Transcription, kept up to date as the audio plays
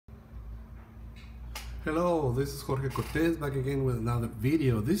Hello, this is Jorge Cortez back again with another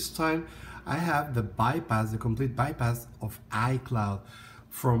video. This time I have the complete bypass of iCloud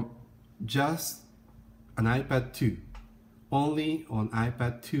from just an iPad 2. Only on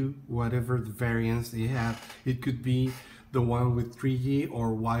iPad 2, whatever the variants they have. It could be the one with 3G or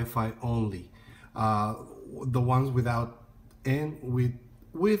Wi-Fi only. The ones without and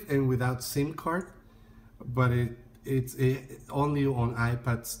with and without SIM card, but it's only on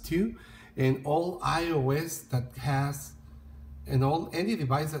iPads 2. And all iOS that has, and any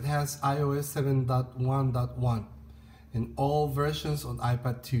device that has iOS 7.1.1 and all versions on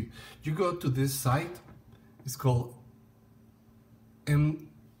iPad 2. You go to this site, it's called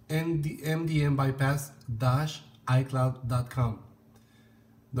mdmbypass-icloud.com.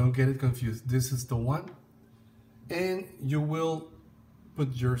 Don't get it confused. This is the one, and you will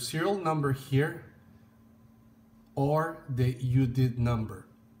put your serial number here or the UDID number.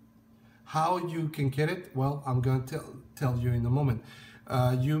 How you can get it? Well, I'm going to tell you in a moment.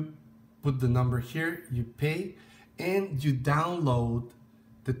 You put the number here, you pay, and you download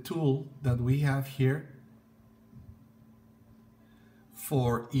the tool that we have here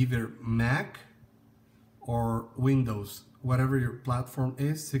for either Mac or Windows, whatever your platform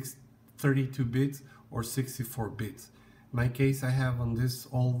is, 32 bits or 64 bits. In my case, I have on this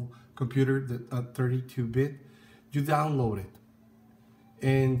old computer the 32-bit. You download it,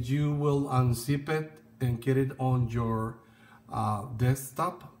 and you will unzip it and get it on your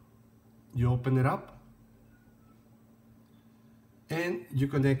desktop. You open it up and you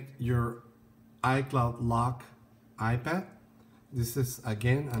connect your iCloud lock iPad. This is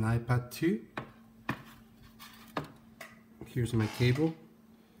again an iPad 2. Here's my cable.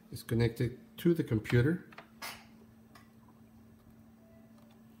 It's connected to the computer.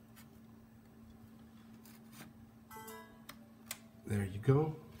 There you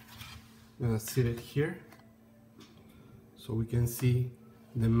go. I'm gonna sit it here so we can see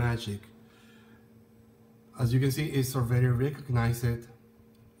the magic. As you can see, it's already recognized it.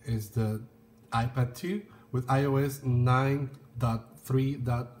 It's the iPad 2 with iOS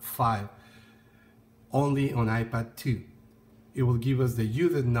 9.3.5 only on iPad 2. It will give us the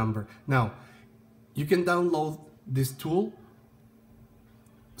UDID number. Now, you can download this tool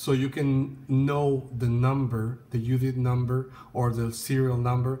so you can know the number, the UDID number or the serial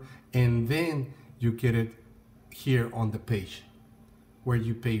number, and then you get it here on the page where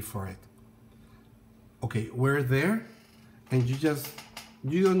you pay for it. Okay, we're there, and you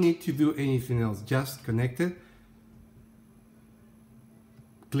don't need to do anything else. Just connect it,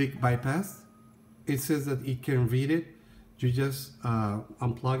 click bypass. It says that it can read it. You just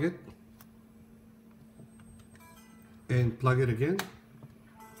unplug it and plug it again.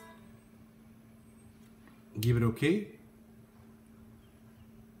 Give it OK,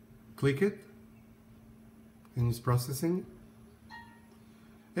 click it, and it's processing,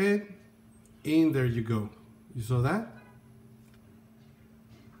 and in there you go. You saw that?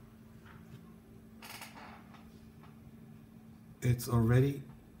 It's already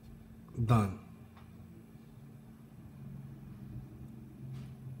done.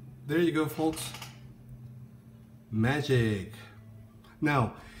 There you go, folks. Magic.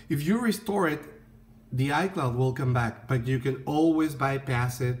 Now, if you restore it, the iCloud will come back, but you can always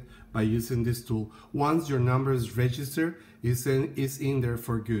bypass it by using this tool. Once your number is registered, it's in there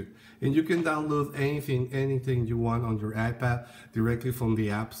for good. And you can download anything you want on your iPad directly from the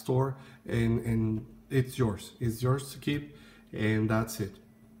App Store, and it's yours. It's yours to keep, and that's it.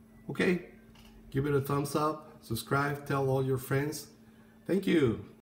 Okay, give it a thumbs up, subscribe, tell all your friends. Thank you.